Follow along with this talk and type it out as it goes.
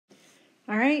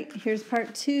All right, here's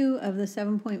part 2 of the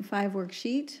 7.5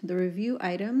 worksheet. The review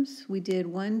items, we did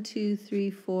 1, 2,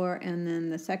 3, 4, and then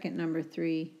the second number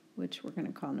 3, which we're going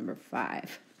to call number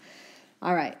 5.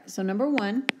 All right, so number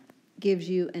 1 gives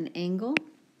you an angle,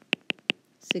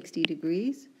 60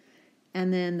 degrees,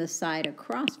 and then the side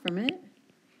across from it,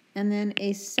 and then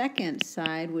a second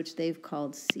side, which they've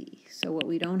called C. So what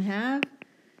we don't have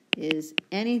is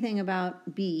anything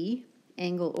about B,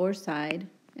 angle or side,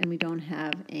 and we don't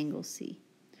have angle C.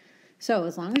 So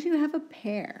as long as you have a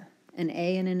pair, an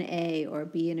A and an A, or a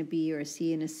B and a B, or a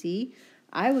C and a C,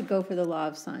 I would go for the law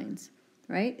of sines,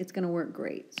 right? It's going to work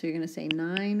great. So you're going to say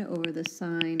 9 over the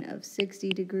sine of 60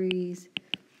 degrees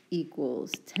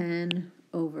equals 10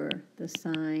 over the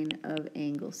sine of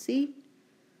angle C.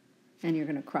 And you're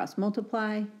going to cross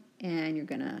multiply, and you're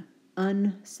going to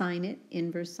unsign it,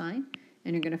 inverse sine,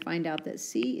 and you're going to find out that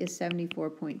C is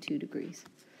 74.2 degrees.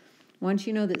 Once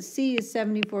you know that C is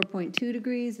 74.2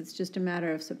 degrees, it's just a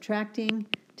matter of subtracting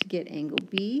to get angle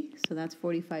B, so that's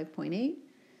 45.8.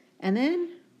 And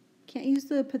then, can't use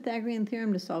the Pythagorean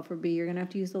theorem to solve for B, you're going to have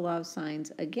to use the law of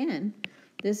sines again.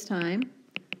 This time,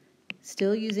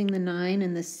 still using the 9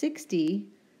 and the 60,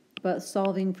 but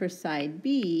solving for side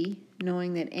B,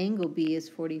 knowing that angle B is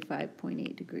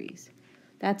 45.8 degrees.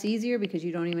 That's easier because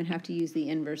you don't even have to use the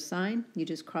inverse sine. You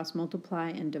just cross multiply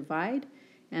and divide.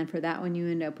 And for that one, you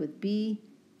end up with B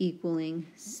equaling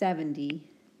 70.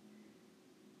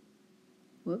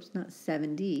 Whoops, not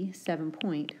 70,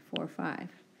 7.45.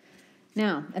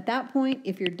 Now, at that point,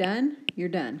 if you're done, you're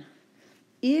done.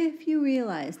 If you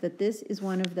realize that this is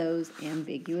one of those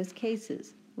ambiguous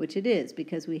cases, which it is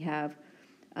because we have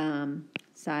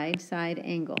side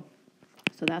angle.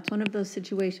 So that's one of those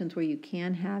situations where you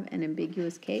can have an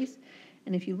ambiguous case.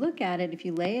 And if you look at it, if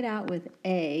you lay it out with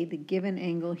A, the given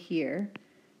angle here,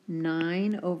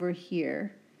 9 over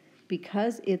here,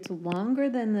 because it's longer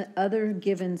than the other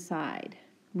given side.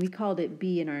 We called it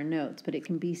B in our notes, but it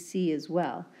can be C as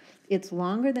well. It's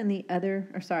longer than the other,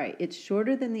 it's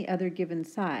shorter than the other given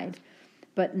side,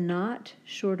 but not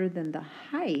shorter than the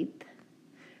height.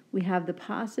 We have the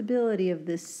possibility of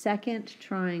this second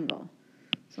triangle.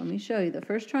 So let me show you. The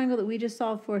first triangle that we just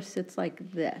solved for sits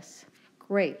like this.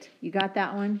 Great. You got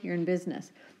that one. You're in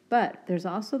business. But there's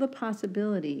also the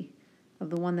possibility of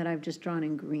the one that I've just drawn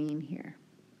in green here.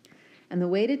 And the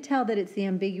way to tell that it's the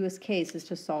ambiguous case is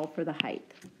to solve for the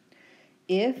height.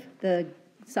 If the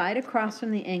side across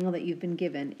from the angle that you've been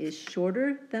given is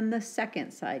shorter than the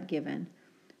second side given,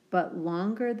 but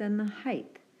longer than the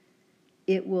height,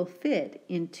 it will fit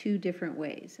in two different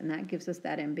ways, and that gives us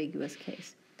that ambiguous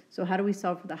case. So how do we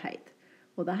solve for the height?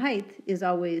 Well, the height is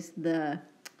always the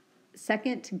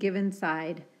second given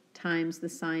side times the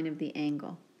sine of the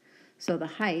angle. So the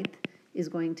height is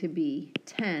going to be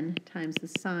 10 times the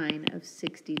sine of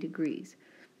 60 degrees.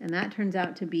 And that turns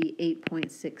out to be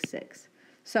 8.66.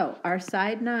 So our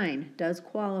side 9 does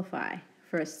qualify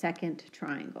for a second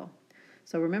triangle.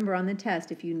 So remember on the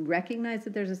test, if you recognize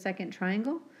that there's a second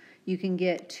triangle, you can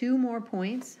get 2 more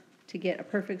points to get a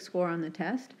perfect score on the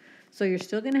test. So you're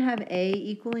still going to have A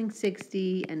equaling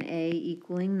 60 and A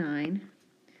equaling 9.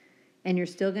 And you're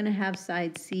still going to have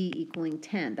side C equaling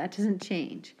 10. That doesn't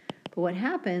change. But what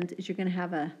happens is you're going to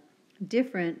have a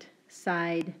different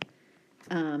side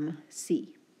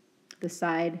C. The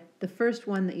first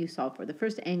one that you solve for, the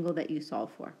first angle that you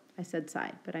solve for. I said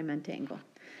side, but I meant angle.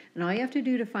 And all you have to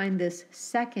do to find this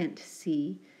second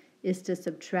C is to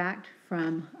subtract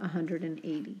from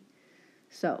 180.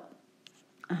 So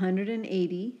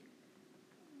 180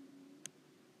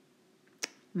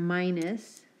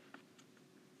 minus,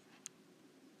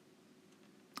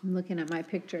 I'm looking at my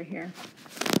picture here.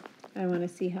 I want to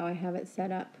see how I have it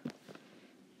set up.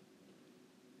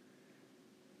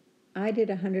 I did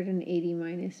 180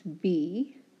 minus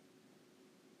B,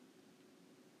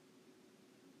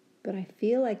 but I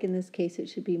feel like in this case it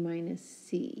should be minus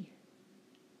C.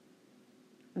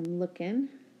 I'm looking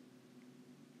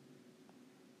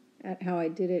at how I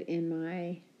did it in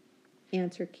my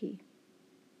answer key.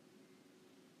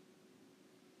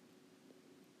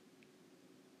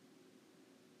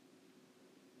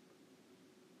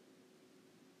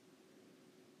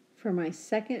 For my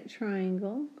second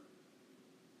triangle,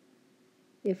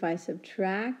 if I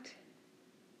subtract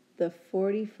the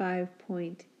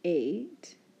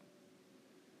 45.8,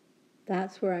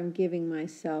 that's where I'm giving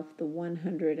myself the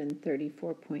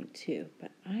 134.2.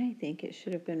 But I think it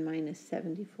should have been minus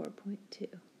 74.2.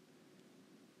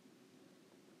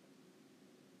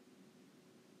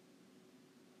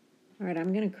 All right,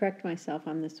 I'm going to correct myself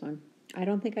on this one. I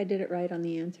don't think I did it right on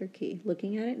the answer key.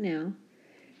 Looking at it now,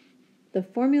 the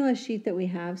formula sheet that we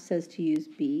have says to use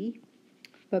B.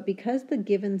 But because the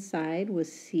given side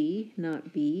was C,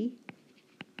 not B,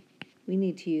 we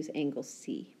need to use angle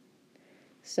C.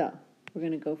 So we're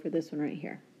going to go for this one right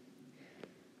here.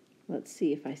 Let's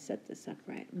see if I set this up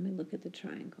right. Let me look at the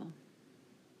triangle.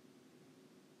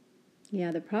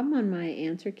 Yeah, the problem on my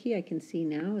answer key I can see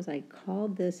now is I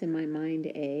called this in my mind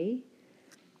A,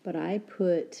 but I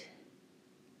put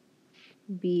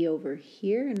B over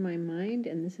here in my mind,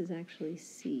 and this is actually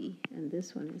C, and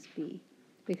this one is B,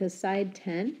 because side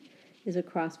 10 is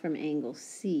across from angle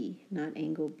C, not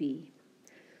angle B.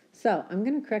 So I'm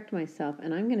going to correct myself,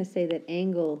 and I'm going to say that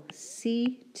angle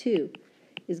C2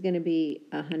 is going to be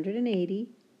 180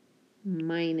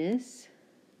 minus,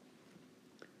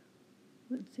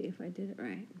 let's see if I did it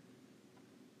right.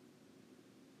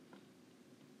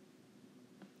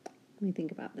 Let me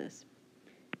think about this.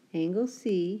 Angle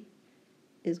C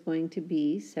is going to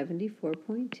be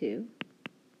 74.2.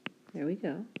 There we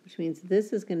go. Which means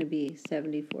this is going to be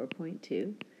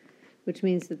 74.2. Which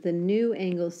means that the new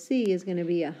angle C is going to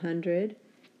be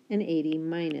 180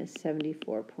 minus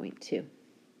 74.2.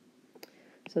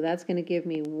 So that's going to give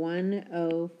me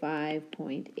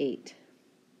 105.8.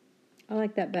 I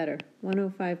like that better.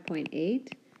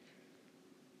 105.8.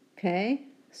 Okay,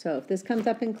 so if this comes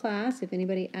up in class, if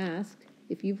anybody asks,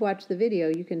 if you've watched the video,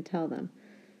 you can tell them.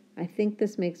 I think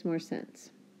this makes more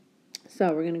sense.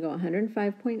 So we're going to go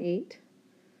 105.8.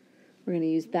 We're going to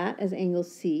use that as angle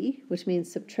C, which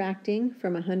means subtracting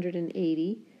from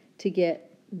 180 to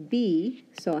get B.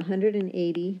 So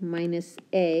 180 minus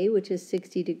A, which is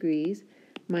 60 degrees,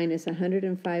 minus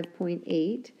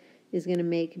 105.8 is going to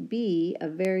make B a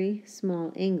very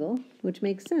small angle, which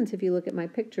makes sense if you look at my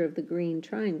picture of the green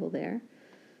triangle there.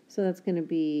 So that's going to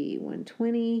be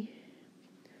 120.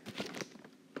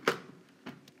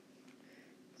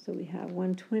 So we have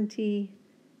 120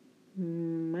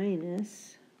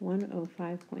 minus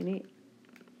 105.8.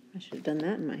 I should have done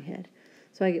that in my head.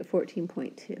 So I get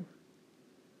 14.2.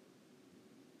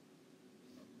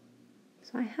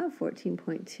 So I have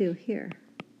 14.2 here.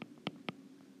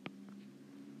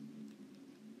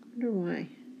 I wonder why.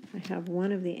 I have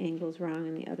one of the angles wrong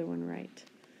and the other one right.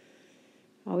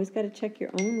 Always got to check your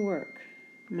own work.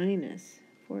 Minus,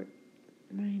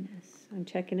 I'm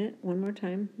checking it one more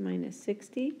time, minus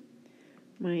 60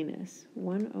 minus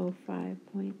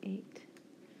 105.8.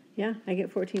 Yeah, I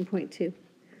get 14.2.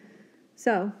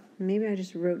 So maybe I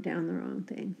just wrote down the wrong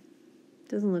thing.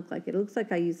 Doesn't look like it. It looks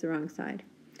like I used the wrong side.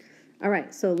 All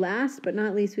right, so last but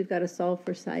not least, we've got to solve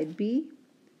for side B.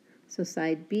 So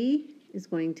side B is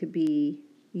going to be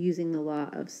using the law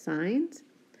of sines.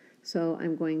 So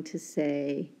I'm going to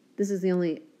say, this is the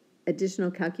only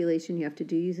additional calculation you have to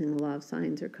do using the law of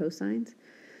sines or cosines.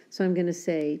 So I'm going to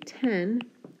say 10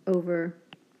 over,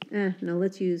 no,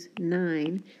 let's use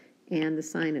 9 and the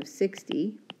sine of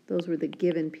 60. Those were the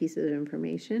given pieces of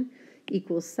information,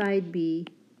 equals side B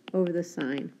over the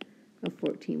sine of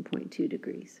 14.2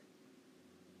 degrees.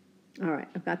 All right,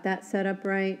 I've got that set up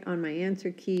right on my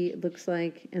answer key, it looks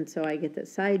like, and so I get that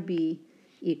side B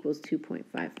equals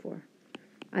 2.54.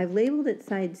 I've labeled it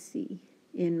side C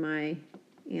in my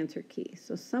answer key,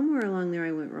 so somewhere along there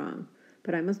I went wrong,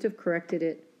 but I must have corrected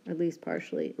it at least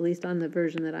partially, at least on the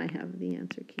version that I have of the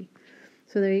answer key.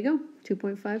 So there you go,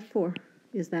 2.54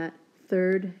 is that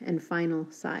third and final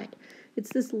side.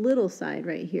 It's this little side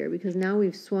right here because now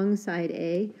we've swung side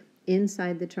A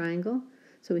inside the triangle,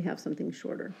 so we have something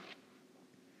shorter.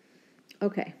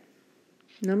 Okay,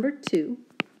 number two.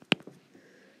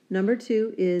 Number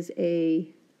two is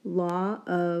a law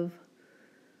of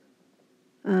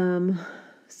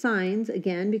sines,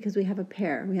 again, because we have a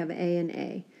pair. We have A and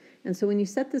A. And so when you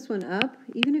set this one up,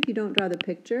 even if you don't draw the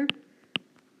picture,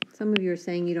 some of you are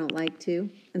saying you don't like to,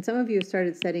 and some of you have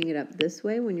started setting it up this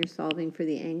way when you're solving for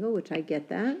the angle, which I get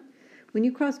that. When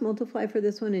you cross multiply for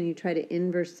this one and you try to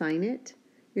inverse sine it,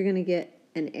 you're going to get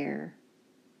an error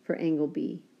for angle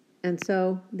B. And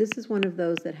so this is one of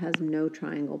those that has no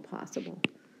triangle possible.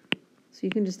 So you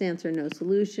can just answer no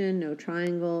solution, no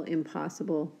triangle,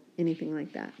 impossible, anything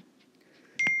like that.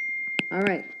 All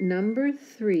right, number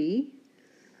three.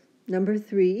 Number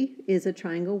three is a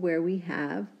triangle where we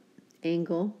have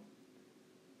angle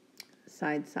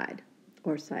side side,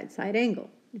 or side side angle,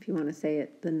 if you want to say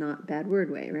it the not bad word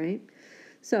way, right?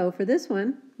 So for this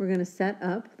one, we're going to set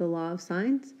up the law of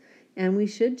sines, and we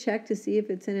should check to see if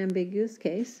it's an ambiguous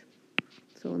case.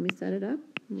 So let me set it up, and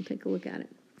we'll take a look at it.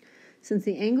 Since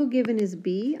the angle given is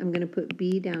B, I'm going to put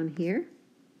B down here.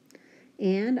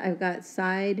 And I've got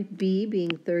side B being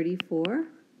 34,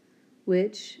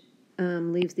 which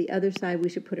leaves the other side, we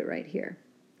should put it right here.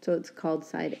 So it's called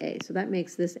side A. So that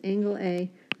makes this angle A,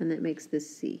 and that makes this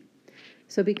C.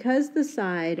 So because the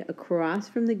side across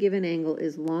from the given angle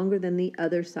is longer than the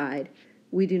other side,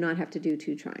 we do not have to do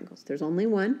two triangles. There's only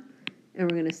one,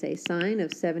 and we're going to say sine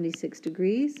of 76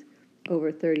 degrees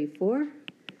over 34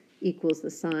 equals the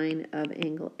sine of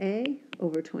angle A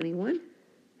over 21.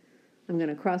 I'm going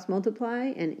to cross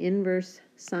multiply and inverse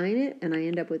sine it, and I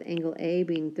end up with angle A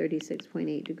being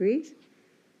 36.8 degrees,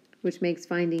 which makes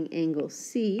finding angle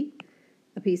C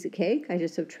a piece of cake. I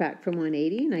just subtract from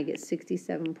 180 and I get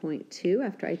 67.2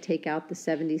 after I take out the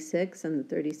 76 and the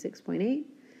 36.8.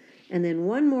 And then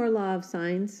one more law of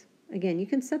sines. Again, you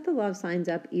can set the law of sines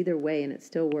up either way and it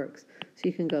still works. So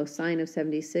you can go sine of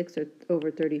 76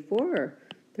 over 34 or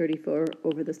 34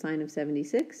 over the sine of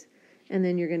 76. And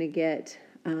then you're going to get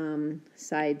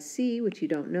side C, which you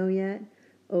don't know yet,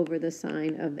 over the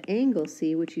sine of angle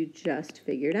C, which you just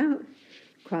figured out.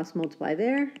 Cross multiply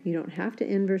there. You don't have to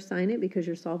inverse sine it because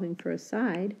you're solving for a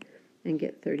side, and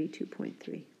get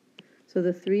 32.3. So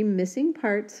the three missing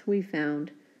parts we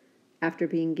found after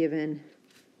being given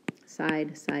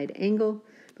side, side, angle.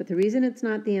 But the reason it's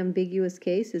not the ambiguous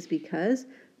case is because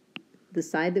the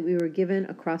side that we were given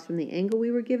across from the angle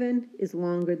we were given is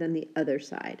longer than the other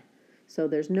side. So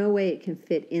there's no way it can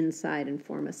fit inside and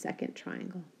form a second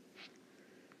triangle.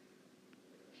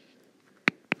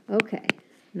 Okay,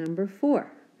 number 4.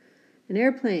 An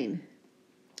airplane.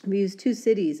 We used two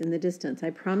cities in the distance. I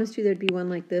promised you there'd be one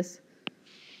like this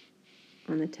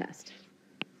on the test.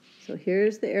 So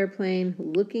here's the airplane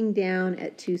looking down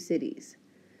at two cities.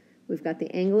 We've got the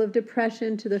angle of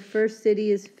depression to the first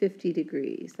city is 50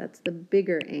 degrees. That's the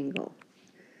bigger angle.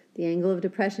 The angle of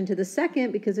depression to the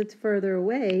second, because it's further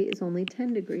away, is only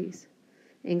 10 degrees.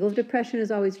 Angle of depression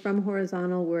is always from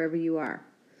horizontal wherever you are.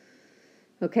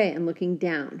 Okay, and looking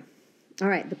down. All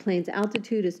right, the plane's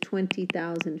altitude is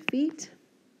 20,000 feet.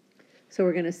 So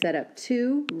we're going to set up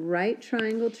two right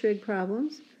triangle trig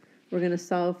problems. We're going to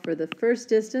solve for the first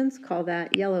distance, call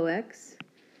that yellow x.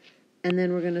 And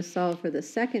then we're going to solve for the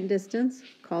second distance,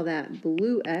 call that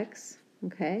blue x.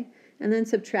 Okay, and then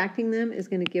subtracting them is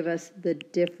going to give us the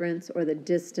difference or the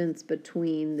distance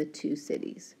between the two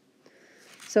cities.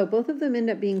 So both of them end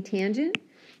up being tangent.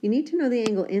 You need to know the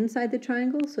angle inside the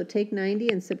triangle, so take 90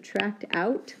 and subtract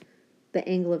out the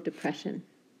angle of depression.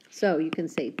 So you can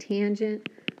say tangent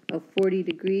of 40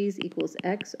 degrees equals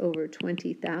x over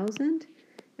 20,000.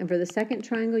 And for the second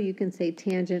triangle, you can say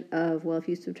tangent of, well, if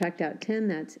you subtract out 10,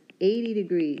 that's 80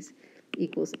 degrees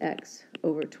equals x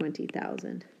over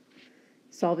 20,000.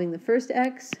 Solving the first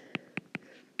x,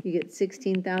 you get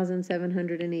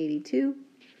 16,782.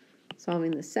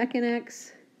 Solving the second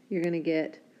x, you're going to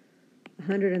get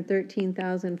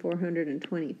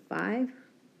 113,425.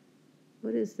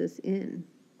 What is this in?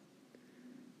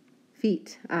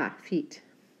 Feet. Feet.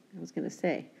 I was going to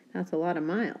say, that's a lot of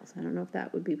miles. I don't know if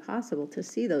that would be possible to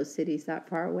see those cities that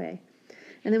far away.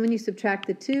 And then when you subtract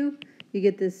the two, you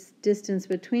get this distance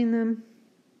between them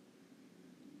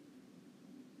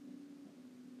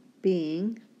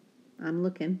being, I'm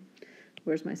looking,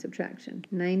 where's my subtraction?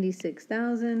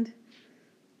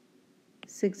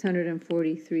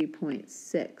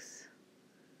 96,643.6.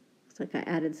 Looks like I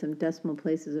added some decimal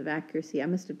places of accuracy. I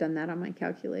must have done that on my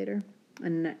calculator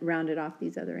and rounded off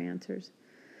these other answers.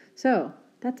 So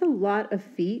that's a lot of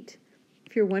feet.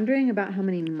 If you're wondering about how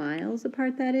many miles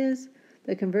apart that is,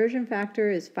 the conversion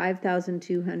factor is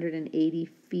 5,280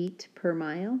 feet per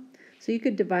mile. So you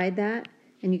could divide that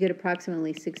and you get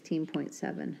approximately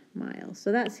 16.7 miles.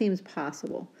 So that seems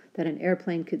possible that an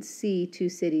airplane could see two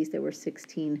cities that were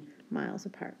 16 miles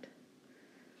apart.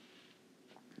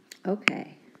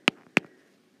 Okay.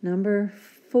 Number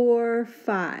 4,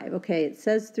 5. Okay, it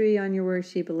says 3 on your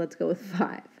worksheet, but let's go with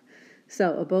 5.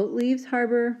 So a boat leaves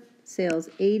harbor, sails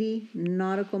 80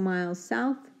 nautical miles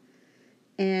south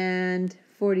and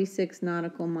 46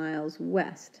 nautical miles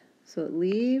west. So it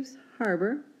leaves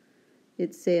harbor,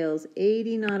 it sails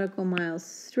 80 nautical miles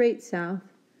straight south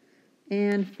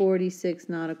and 46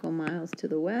 nautical miles to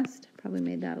the west. Probably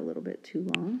made that a little bit too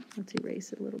long. Let's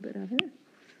erase a little bit of it.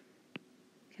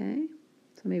 Okay,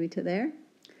 so maybe to there.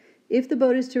 If the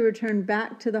boat is to return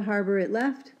back to the harbor it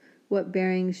left, what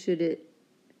bearings should it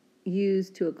use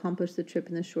to accomplish the trip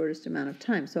in the shortest amount of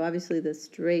time? So obviously the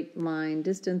straight line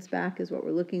distance back is what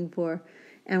we're looking for.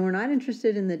 And we're not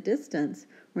interested in the distance,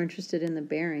 we're interested in the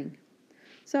bearing.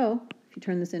 So if you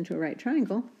turn this into a right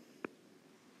triangle,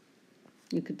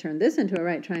 you could turn this into a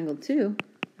right triangle too.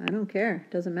 I don't care,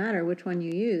 it doesn't matter which one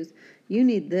you use. You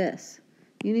need this.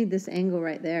 You need this angle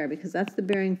right there because that's the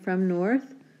bearing from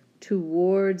north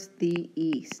towards the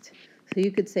east. So you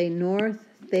could say north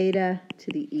theta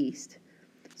to the east.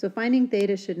 So finding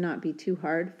theta should not be too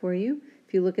hard for you.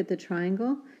 If you look at the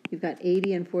triangle, You've got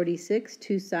 80 and 46,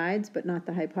 two sides, but not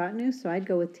the hypotenuse, so I'd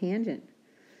go with tangent.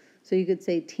 So you could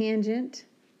say tangent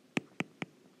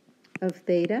of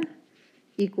theta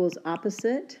equals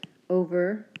opposite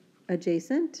over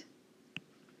adjacent,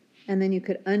 and then you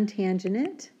could untangent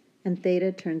it, and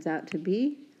theta turns out to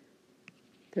be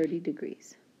 30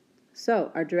 degrees.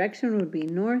 So our direction would be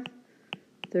north,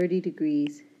 30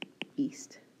 degrees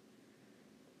east.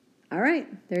 All right,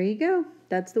 there you go.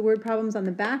 That's the word problems on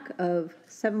the back of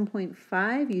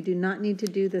 7.5. You do not need to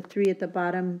do the 3 at the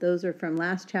bottom. Those are from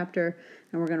last chapter,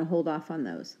 and we're going to hold off on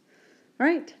those. All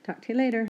right, talk to you later.